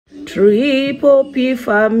Triple P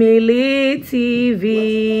Family TV.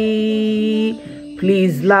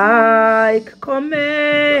 Please like,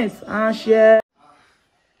 comment, and share.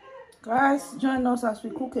 Guys, join us as we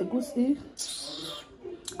cook a goosey.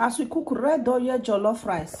 As we cook red oil jollof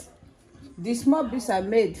rice. The small beans I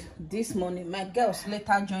made this morning, my girls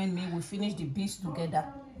later joined me. We finished the beans together.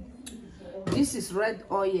 This is red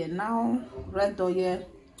oil now, red oil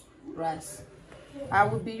rice. I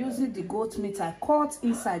will be using the goat meat I cut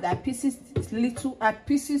inside. I pieces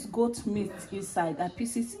goat meat inside. I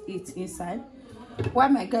pieces it inside. Why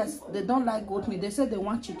my girls, they don't like goat meat. They say they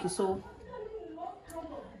want chicken, so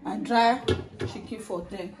I dry chicken for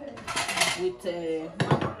them with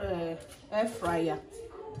air fryer.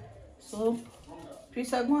 So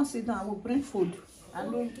please, I go and sit down. I will bring food. I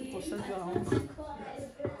know people say you are hungry.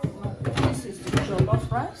 This is the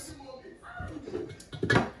jollof rice.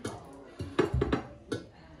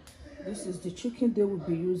 This is the chicken they will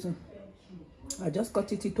be using. I just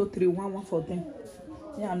cut it into 3-1-1 for them.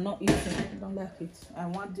 Yeah, I'm not eating. I don't like it. I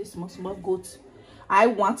want this small goat. I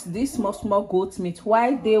want this small goat meat.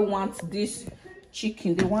 Why they want this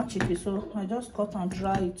chicken? They want chicken, so I just cut and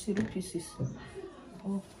dry it 3 pieces.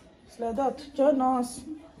 Oh, it's like that. Join us.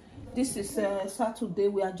 This is Saturday.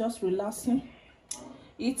 We are just relaxing,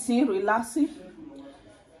 eating, relaxing.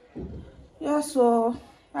 Yeah. So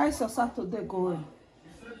how's your Saturday going?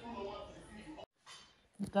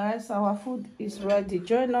 Guys, our food is ready.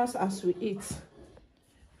 Join us as we eat.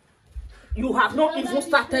 You have not even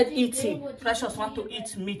started eating. Precious want to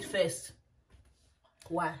eat meat first.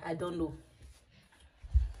 Why? I don't know.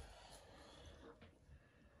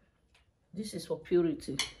 This is for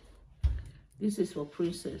Purity. This is for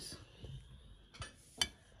Princess.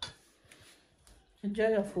 Enjoy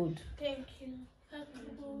your food. Thank you.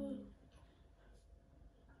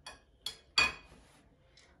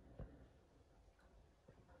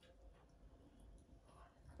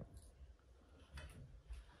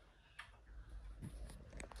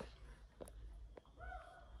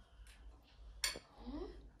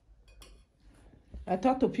 I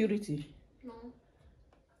talked to Purity. No.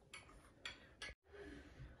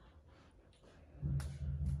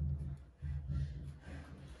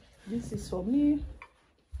 This is for me.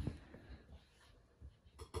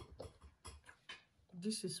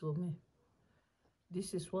 This is for me.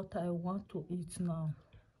 This is what I want to eat now.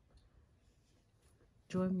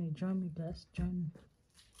 Join me, guys. Join me.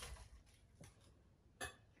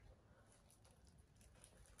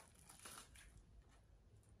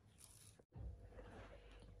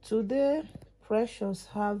 Today, Precious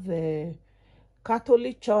have a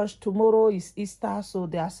Catholic church. Tomorrow is Easter, so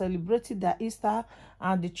they are celebrating their Easter,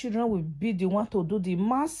 and the children will be the one to do the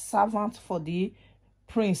mass servant for the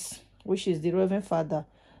prince, which is the Reverend Father.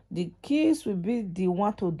 The kids will be the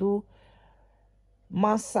one to do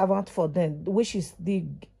mass servant for them, which is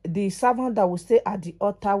the servant that will stay at the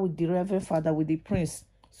altar with the Reverend Father, with the prince.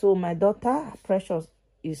 So my daughter Precious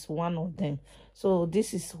is one of them. So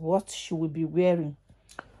this is what she will be wearing.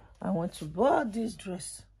 I want to buy this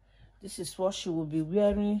dress. This is what she will be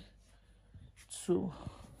wearing to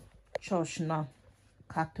church now.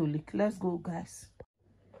 Catholic. Let's go, guys.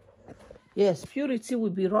 Yes, Purity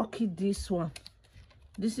will be rocking this one.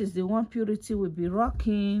 This is the one Purity will be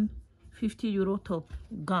rocking. 50 euro top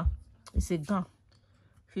gown. It's a gown.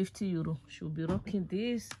 50 euro. She will be rocking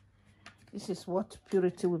this. This is what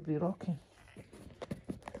Purity will be rocking.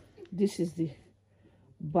 This is the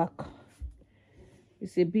back.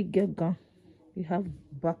 It's a big girl gown. You have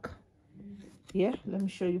back. Yeah, let me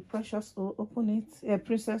show you. Precious O, open it. Yeah,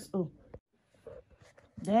 Princess O.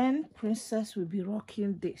 Then Princess will be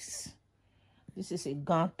rocking this. This is a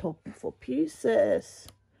gown top for Princess.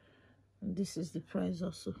 And this is the price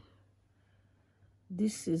also.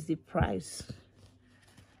 This is the price.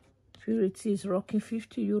 Purity is rocking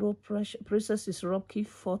 50 euro. Princess is rocking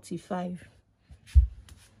 45.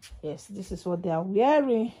 Yes, this is what they are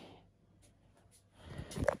wearing.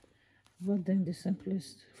 But then the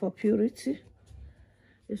simplest for Purity.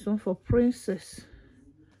 This one for Princess.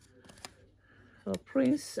 For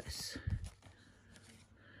Princess.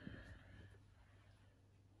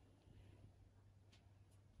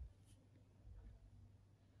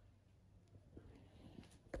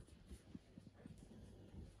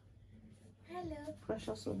 Hello.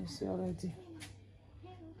 Precious one is here already.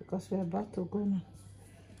 Because we're about to go now.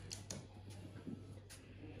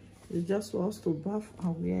 It's just for us to bath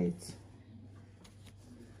and wear it.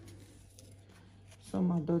 Some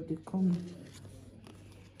adult they come.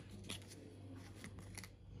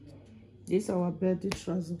 This is our birthday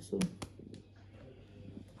trouser, so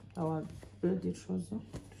our birthday trouser.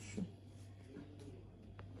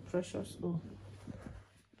 Precious O.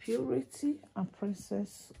 Purity and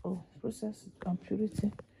Princess. Oh, Princess and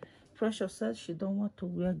Purity. Precious said she don't want to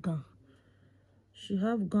wear gown. She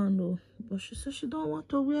have gown, oh, but she said she don't want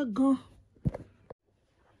to wear gown.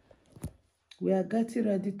 We are getting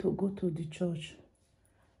ready to go to the church.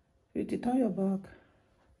 Purity, turn your back.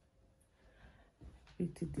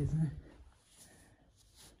 Purity design.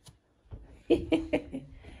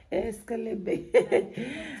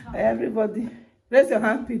 Everybody, raise your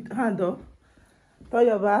hand up. Turn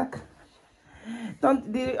your back.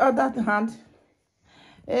 Turn the other hand.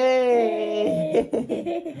 Hey,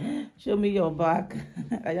 show me your back.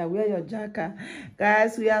 I wear your jacket.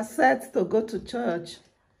 Guys, we are set to go to church.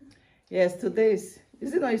 Yes, today is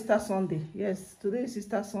it not Easter Sunday? Yes, today is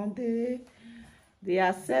Easter Sunday. They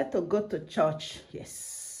are set to go to church.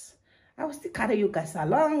 Yes, I will still carry you guys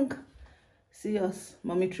along. See us,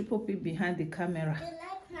 Mommy Triple P behind the camera. They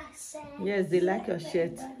like my shirt. Yes, they like your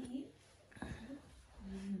shirt.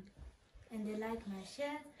 And they like my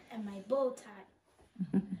shirt and my bow tie.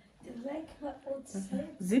 They like my old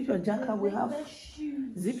shirt. Zip your jacket. We have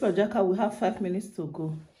zip your jacket. We have 5 minutes to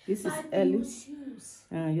go. This is early. Shoes.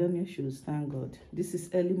 Your new shoes, thank God. This is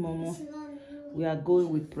early, Momo. We are going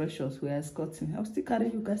with Precious. We are escorting. I'll still carry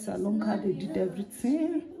you guys along. How they did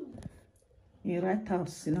everything in right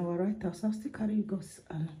house, in our right house. I'll still carry you guys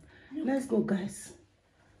along. Let's go, guys.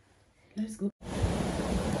 Let's go.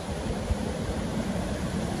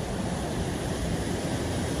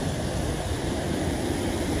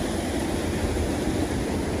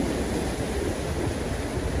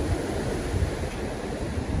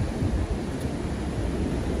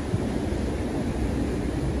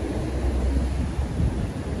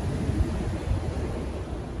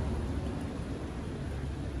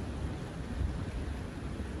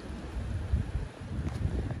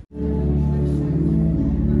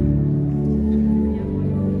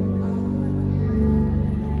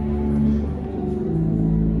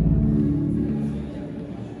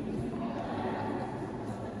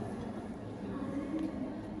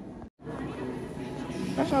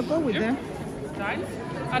 I shall go with them.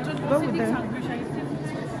 Go with them.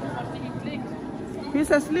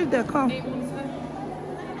 Princess, leave there, come.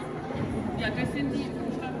 Ja, das sind die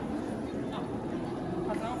Buchstaben.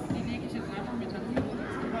 Pass auf, die lege ich jetzt einfach mit der Mühle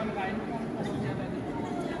beim Reinkommen. Also der dann.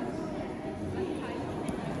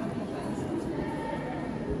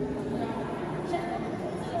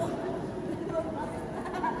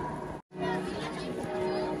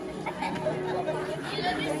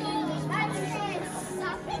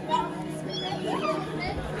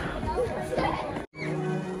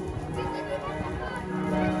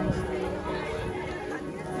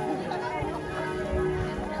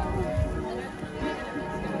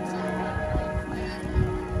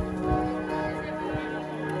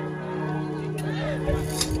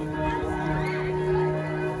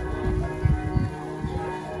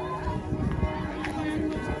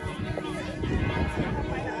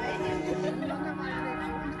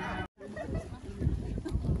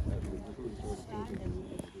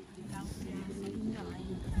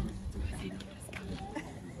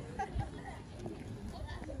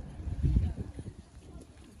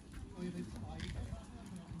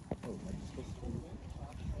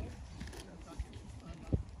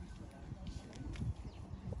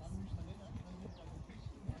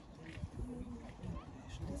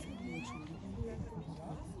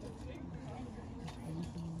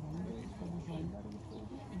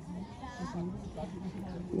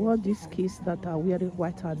 What these kids that are wearing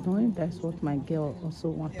white are doing, that's what my girl also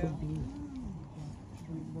want to be.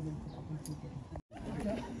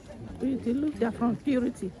 Purity, look, they're from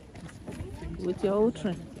Purity. With your old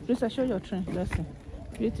train. Princess, show your train. Let's see.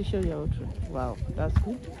 Purity, show your old train. Wow, that's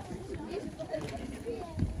good.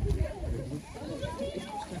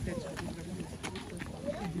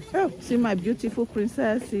 Oh, see my beautiful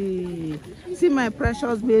princess. See my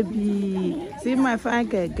precious baby. See my fine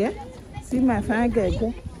girl. See my fine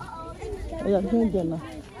girl. Oh, you're doing good now.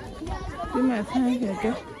 See my fine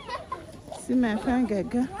girl. See my fine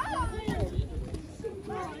girl.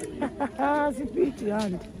 See Purity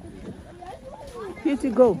hand. Purity,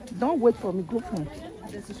 go. Don't wait for me. Go for me.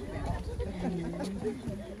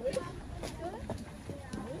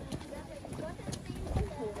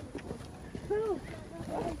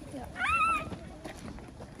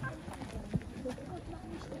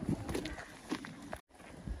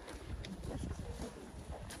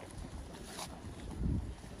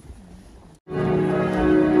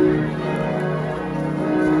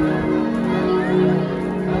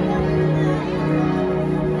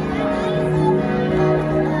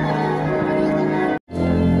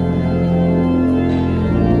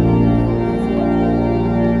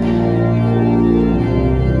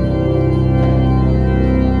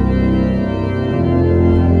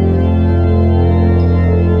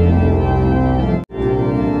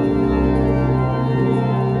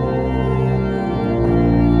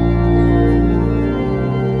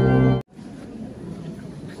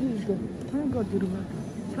 God. Thank God, Yoruba.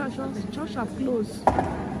 Precious, church have closed.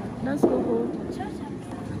 Let's go home.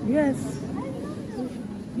 Yes.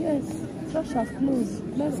 Yes. Church have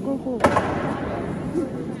closed. Let's go home.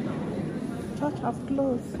 Church have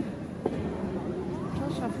closed.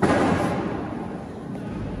 Church have closed.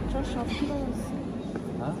 Church have closed.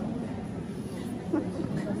 Huh?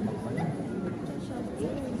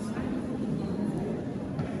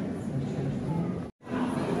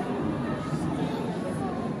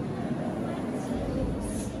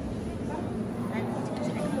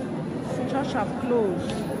 Church have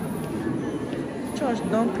closed. Church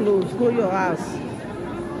don't close. Go your house.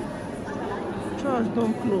 Church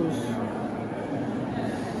don't close.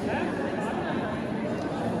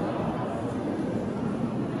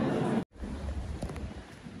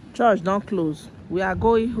 Church don't close. We are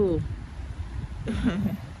going home.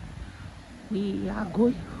 We are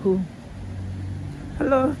going home.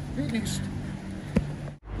 Hello. Finished.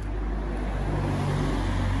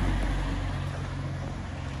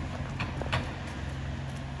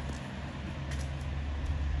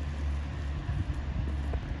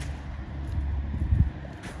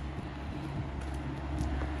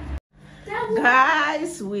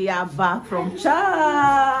 Guys, we are back from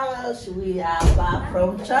church. We are back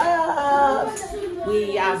from church.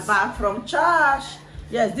 We are back from church.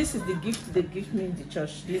 Yes, this is the gift they give me in the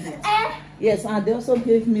church. Yes, and they also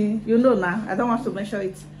gave me, you know now, I don't want to mention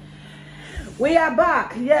it. We are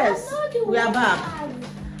back. Yes, we are back.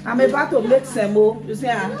 I'm about to make semo. You see,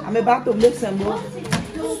 I'm about to make semo.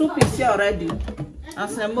 Soup is here already. And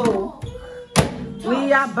semo.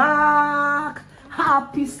 We are back.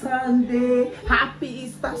 Happy Sunday. Happy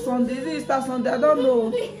Easter Sunday. Is it Easter Sunday? I don't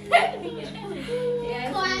know.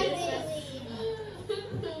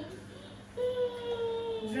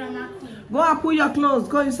 Go and put your clothes.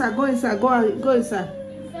 Go inside. Go inside. Go inside.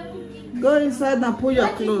 Go inside and put your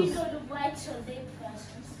clothes.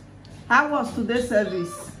 How was today's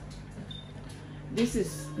service? This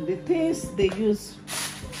is the things they use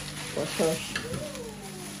for church.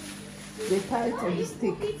 They tie it on the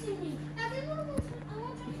stick.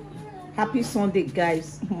 Happy Sunday,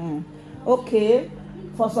 guys. Okay,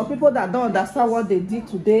 for some people that don't understand what they did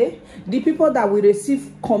today, the people that will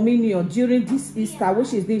receive communion during this Easter,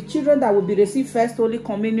 which is the children that will be receive first Holy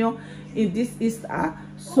Communion in this Easter,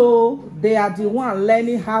 so they are the one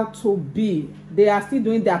learning how to be. They are still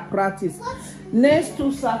doing their practice. Next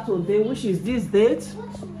to Saturday, which is this date,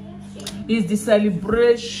 is the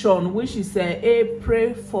celebration, which is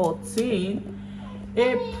April 14.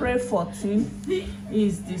 April 14th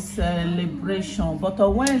is the celebration, but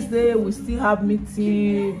on Wednesday we still have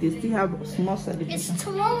meeting. They still have small celebration. Is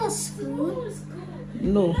tomorrow school?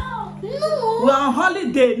 No. No. We're on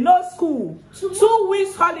holiday, no school. 2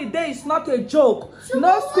 weeks holiday is not a joke.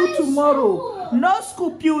 No school tomorrow. No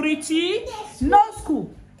school, Purity. No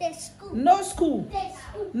school. No school.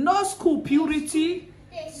 No school, Purity.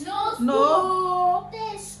 No.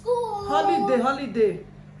 Holiday.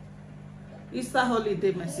 Easter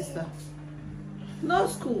holiday, my sister. No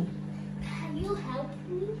school. Can you help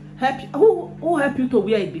me? Help you? Who helped you to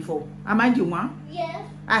wear it before? Am I the one? Yes.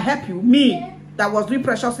 I help you. Me. Yeah. That was doing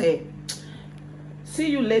precious hair. See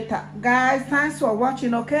you later. Guys, thanks for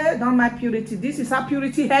watching, okay? Don't mind Purity. This is how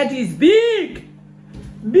Purity head is big.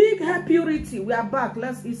 Big head Purity. We are back.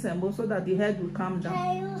 Let's eat some so that the head will calm down.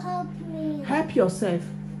 Can you help me? Help yourself.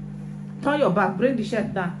 Turn your back. Bring the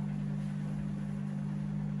shirt down.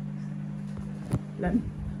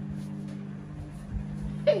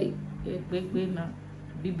 Hey,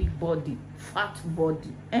 big body, fat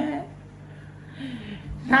body.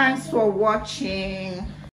 Thanks for watching.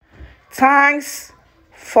 Thanks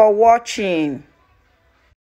for watching.